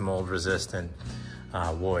 you know, it's mold resistant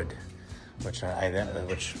wood, which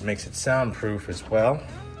makes it soundproof as well.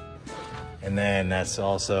 And then that's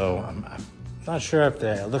also, I'm not sure if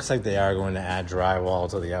it looks like they are going to add drywall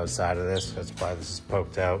to the outside of this. That's why this is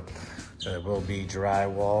poked out. So it will be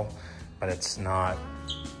drywall, but it's not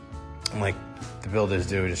like the builders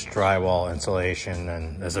do, just drywall insulation,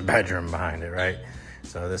 and there's a bedroom behind it, right?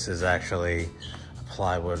 So this is actually a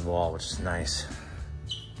plywood wall, which is nice.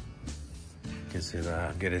 Gives you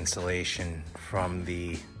a good insulation from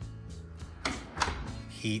the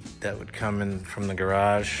heat that would come in from the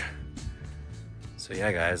garage. So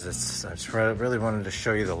yeah, guys, I just really wanted to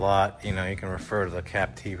show you the lot. You know, you can refer to the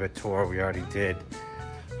Captiva tour we already did.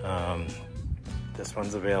 This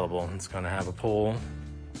one's available. It's gonna have a pool,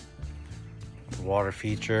 water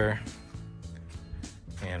feature,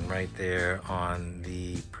 and right there on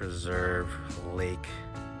the preserve lake,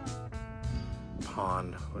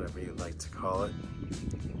 pond, whatever you'd like to call it.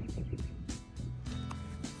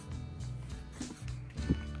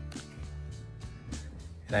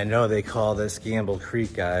 And I know they call this Gamble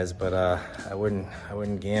Creek, guys, but I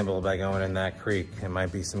wouldn't gamble by going in that creek. There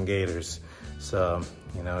might be some gators. So,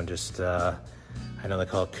 you know, just I know they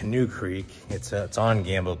call it Canoe Creek. It's on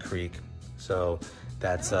Gamble Creek. So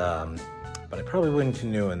that's but I probably wouldn't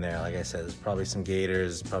canoe in there. Like I said, there's probably some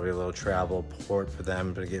gators, probably a little travel port for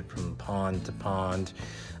them to get from pond to pond.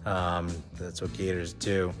 That's what gators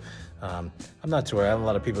do. I'm not too worried. A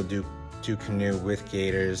lot of people do canoe with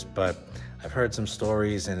gators, but I've heard some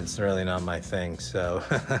stories and it's really not my thing. So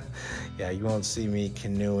yeah, you won't see me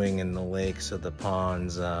canoeing in the lakes or the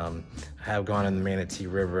ponds. I have gone in the Manatee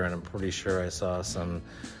River, and I'm pretty sure I saw some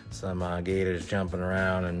gators jumping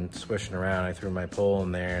around and swishing around. I threw my pole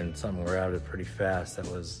in there and something grabbed it pretty fast. That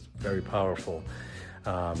was very powerful.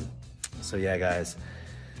 So yeah, guys,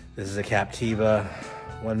 this is a Captiva,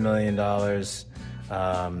 $1 million.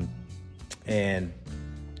 And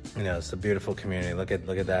you know, it's a beautiful community. Look at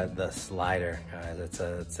that, the slider, guys. It's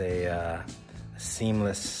a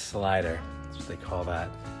seamless slider. That's what they call that.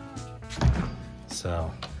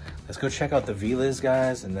 So let's go check out the villas,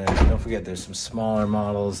 guys. And then don't forget, there's some smaller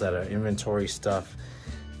models that are inventory stuff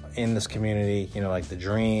in this community, you know, like the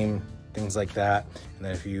Dream, things like that. And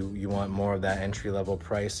then if you want more of that entry-level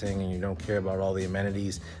pricing and you don't care about all the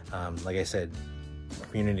amenities, like I said,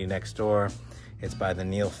 community next door, it's by the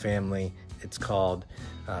Neal family. It's called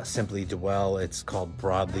Simply Dwell. It's called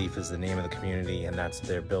Broadleaf is the name of the community, and that's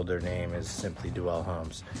their builder name is Simply Dwell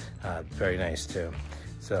Homes. Very nice too.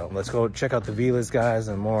 So let's go check out the villas, guys,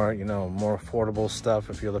 and more, you know, more affordable stuff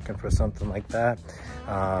if you're looking for something like that.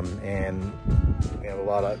 And we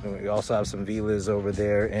have we also have some villas over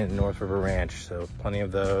there in North River Ranch, so plenty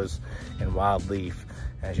of those. And Wildleaf,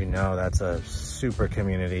 as you know, that's a super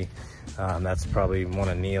community. That's probably one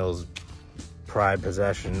of Neal's pride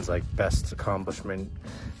possessions, like best accomplishment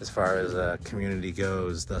as far as community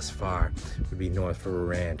goes thus far would be North River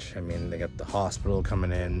Ranch. I mean, they got the hospital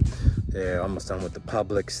coming in. They're almost done with the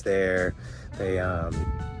Publix there. They,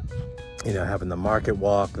 you know, having the market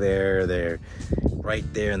walk there. They're right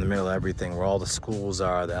there in the middle of everything where all the schools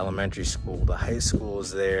are, the elementary school, the high school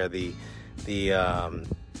is there, the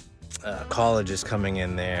college is coming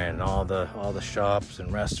in there, and all the shops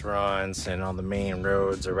and restaurants and all the main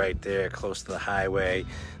roads are right there close to the highway.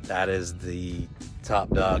 That is the top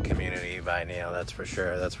dog community by Neal, that's for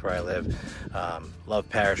sure. That's where I live. Love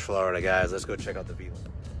Parrish, Florida, guys. Let's go check out the villa.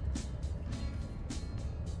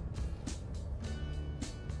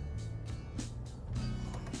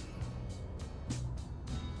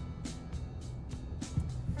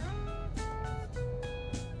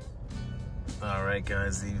 All right,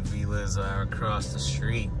 guys, these villas are across the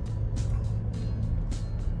street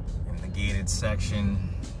in the gated section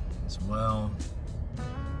as well.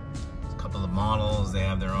 There's a couple of models. They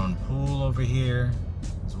have their own pool over here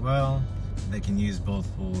as well. They can use both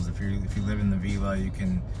pools. If you live in the villa, you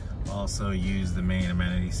can also use the main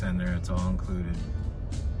amenity center. It's all included.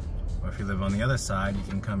 Or if you live on the other side, you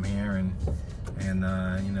can come here and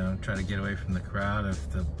you know, try to get away from the crowd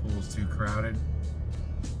if the pool's too crowded.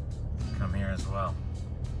 Come here as well.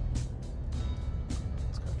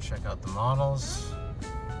 Let's go check out the models.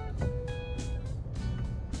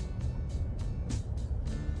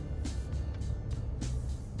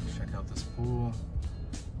 Check out this pool.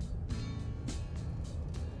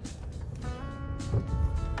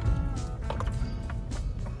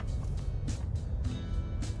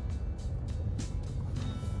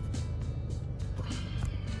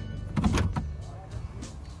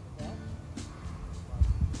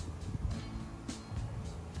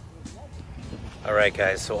 All right,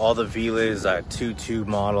 guys, so all the villas are 2.2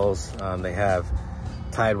 models. They have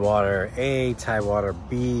Tidewater A, Tidewater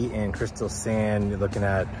B, and Crystal Sand. You're looking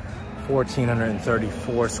at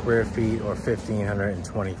 1,434 square feet or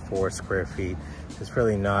 1,524 square feet. There's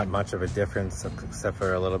really not much of a difference except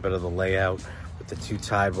for a little bit of the layout with the two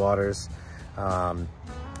Tidewaters.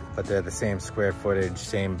 But they're the same square footage,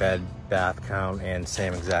 same bed, bath count, and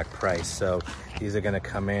same exact price. So these are gonna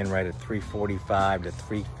come in right at $345 to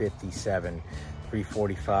 $357.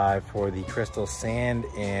 $345 for the Crystal Sand,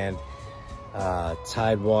 and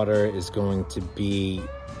Tidewater is going to be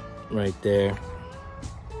right there,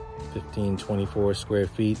 1,524 square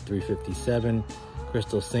feet, $357.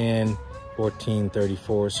 Crystal Sand,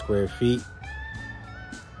 1,434 square feet,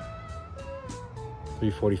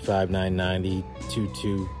 $345, $990,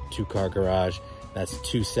 2.2, 2-car garage. That's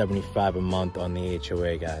 $275 a month on the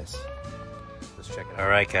HOA, guys. Let's check it out. All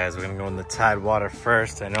right, guys, we're gonna go in the Tidewater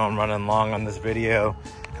first. I know I'm running long on this video.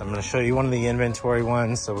 I'm gonna show you one of the inventory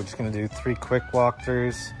ones. So we're just gonna do 3 quick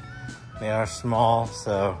walkthroughs. They are small,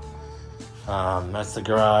 so that's the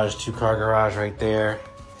garage, 2-car garage right there.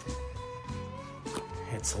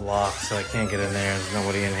 It's locked, so I can't get in there. There's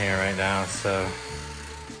nobody in here right now, so.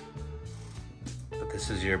 But this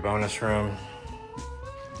is your bonus room.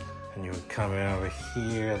 And you would come in over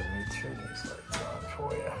here. Let me turn these lights on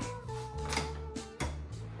for you.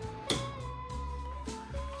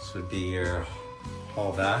 This would be your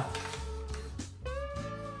hall bath.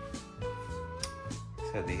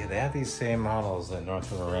 So they have these same models at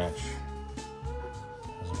North River Ranch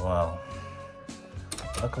as well.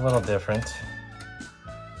 Look a little different,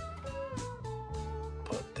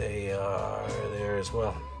 but they are there as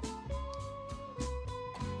well.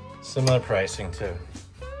 Similar pricing too.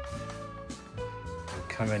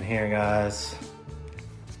 Come in here, guys.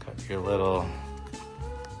 It's got your little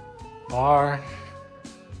bar,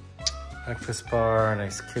 breakfast bar,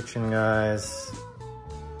 nice kitchen, guys.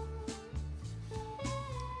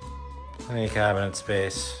 Plenty of cabinet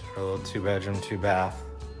space for a little 2-bedroom, 2-bath.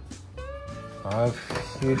 A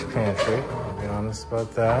huge pantry, I'll be honest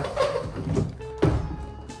about that.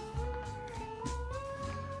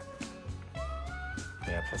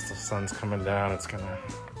 Yeah, plus the sun's coming down, it's gonna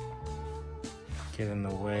get in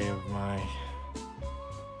the way of my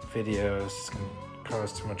videos. It's gonna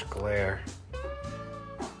cause too much glare.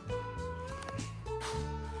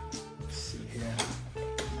 Let's see here. There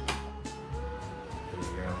you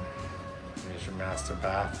go. There's your master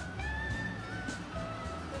bath.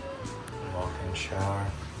 Walk-in shower.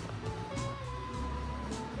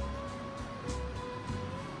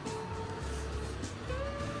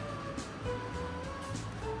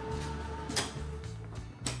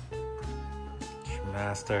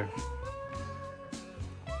 Master.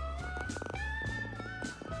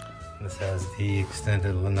 This has the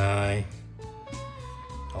extended lanai.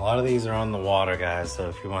 A lot of these are on the water, guys, so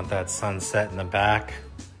if you want that sunset in the back,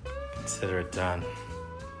 consider it done.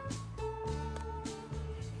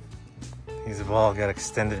 These have all got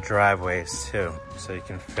extended driveways too, so you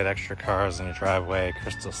can fit extra cars in your driveway.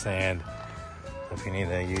 Crystal Sand. So if you need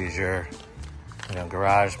to use your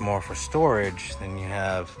garage more for storage, then you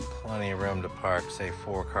have plenty of room to park, say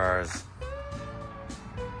 4 cars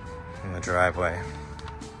in the driveway.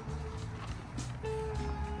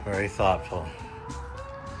 Very thoughtful.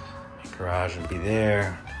 Your garage would be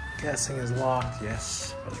there. Guessing is locked,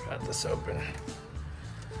 yes, but I got this open.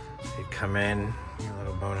 You come in, your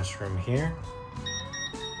little bonus room here.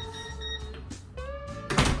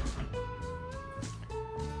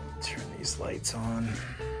 Turn these lights on.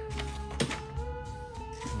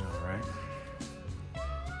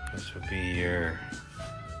 This would be your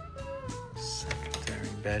secondary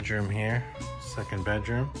bedroom here, 2nd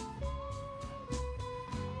bedroom.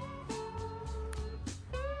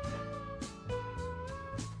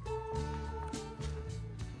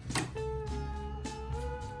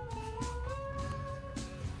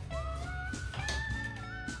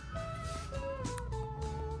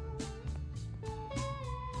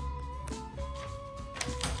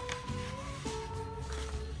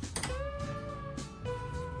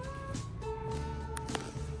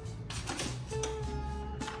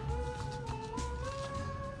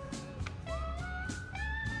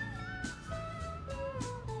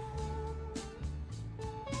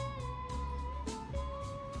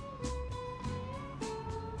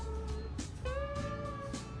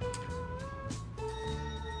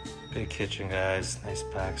 Big kitchen, guys. Nice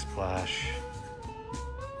backsplash.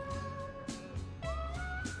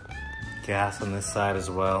 Gas on this side as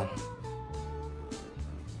well.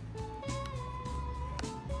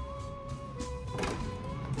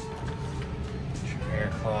 Air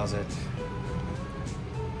closet.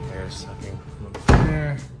 Air sucking from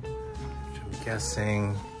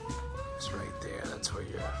guessing it's right there. That's where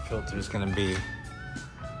your filter is gonna be.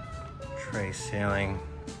 Tray ceiling.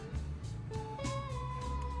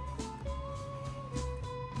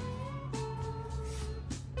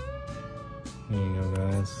 There you go,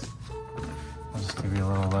 guys. I'll just give you a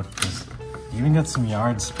little look. You even got some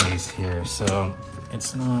yard space here, so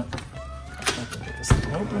it's not. I can get this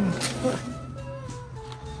thing open.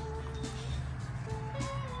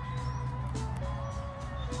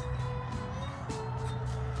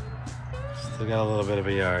 Still got a little bit of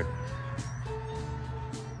a yard.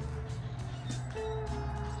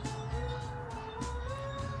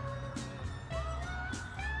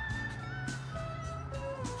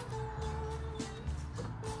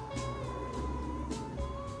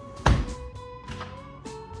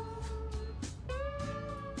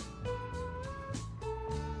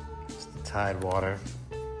 Tide water.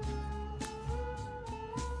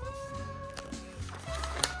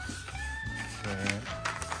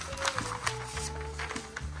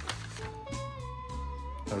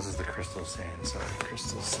 This is the crystal sand, sorry,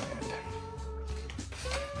 crystal sand.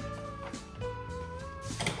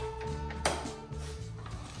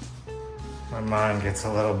 My mind gets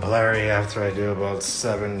a little blurry after I do about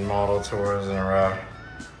 7 model tours in a row.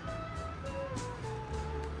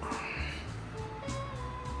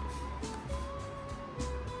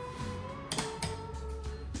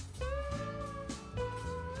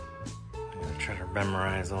 Try to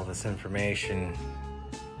memorize all this information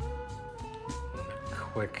in a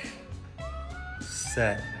quick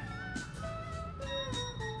set.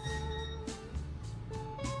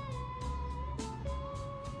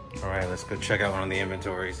 All right, let's go check out one of the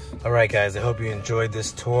inventories. All right, guys, I hope you enjoyed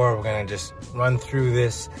this tour. We're gonna just run through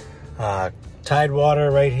this tide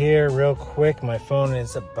water right here real quick. My phone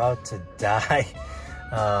is about to die.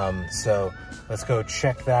 So let's go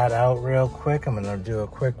check that out real quick. I'm gonna do a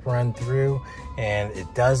quick run through, and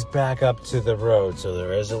it does back up to the road. So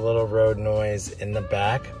there is a little road noise in the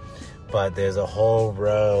back, but there's a whole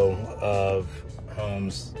row of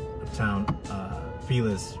homes,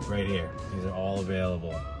 villas right here. These are all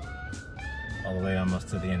available. All the way almost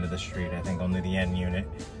to the end of the street. I think only the end unit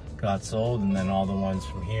got sold, and then all the ones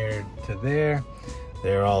from here to there,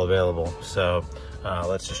 they're all available. So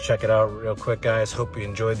let's just check it out real quick, guys. Hope you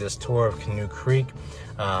enjoyed this tour of Canoe Creek.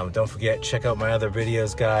 Don't forget, check out my other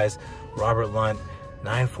videos, guys. Robert Lunt,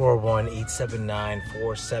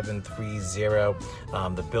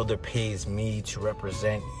 941-879-4730. The builder pays me to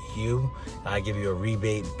represent you. I give you a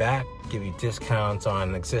rebate back, give you discounts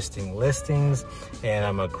on existing listings, and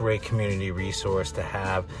I'm a great community resource to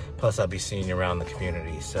have. Plus, I'll be seeing you around the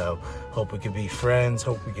community. So, hope we can be friends.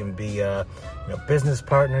 Hope we can be, business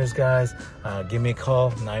partners, guys. Give me a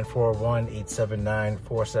call,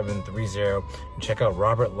 941-879-4730, and check out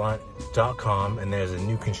robertlunt.com. And there's a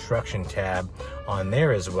new construction tab on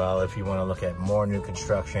there as well if you want to look at more new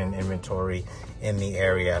construction inventory in the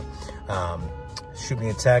area. Shoot me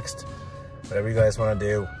a text, whatever you guys want to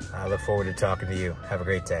do. I look forward to talking to you. Have a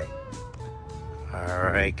great day.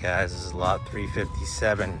 All right, guys, this is lot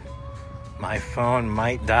 357. My phone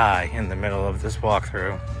might die in the middle of this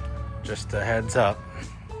walkthrough. Just a heads up.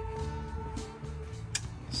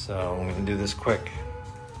 So I'm gonna do this quick.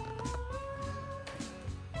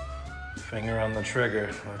 Finger on the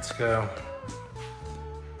trigger, let's go.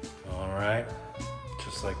 All right,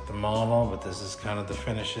 just like the model, but this is kind of the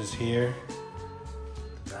finishes here.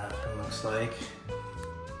 The bathroom looks like.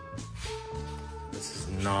 This is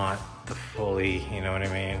not the fully, you know what I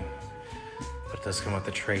mean? But it does come with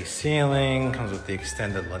the tray ceiling, comes with the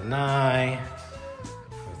extended lanai,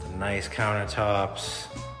 with the nice countertops.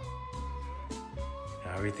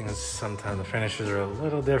 Everything is, sometimes the finishes are a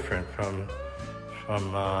little different from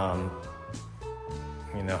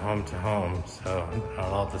home to home, so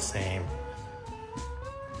not all the same.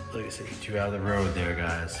 Like I said, get you out of the road there,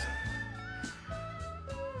 guys.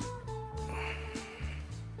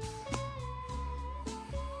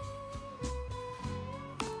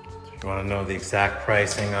 If you want to know the exact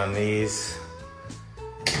pricing on these,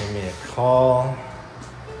 give me a call.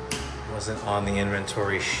 It wasn't on the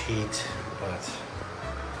inventory sheet, but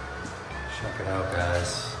check it out,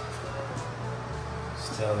 guys.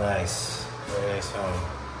 Still nice. Very nice home.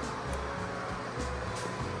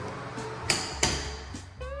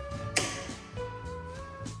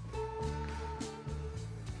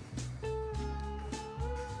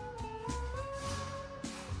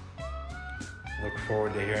 Look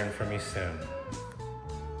forward to hearing from you soon.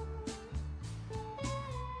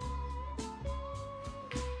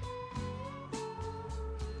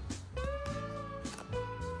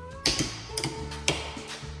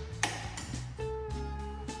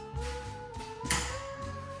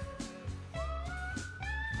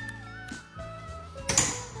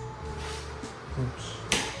 Oops.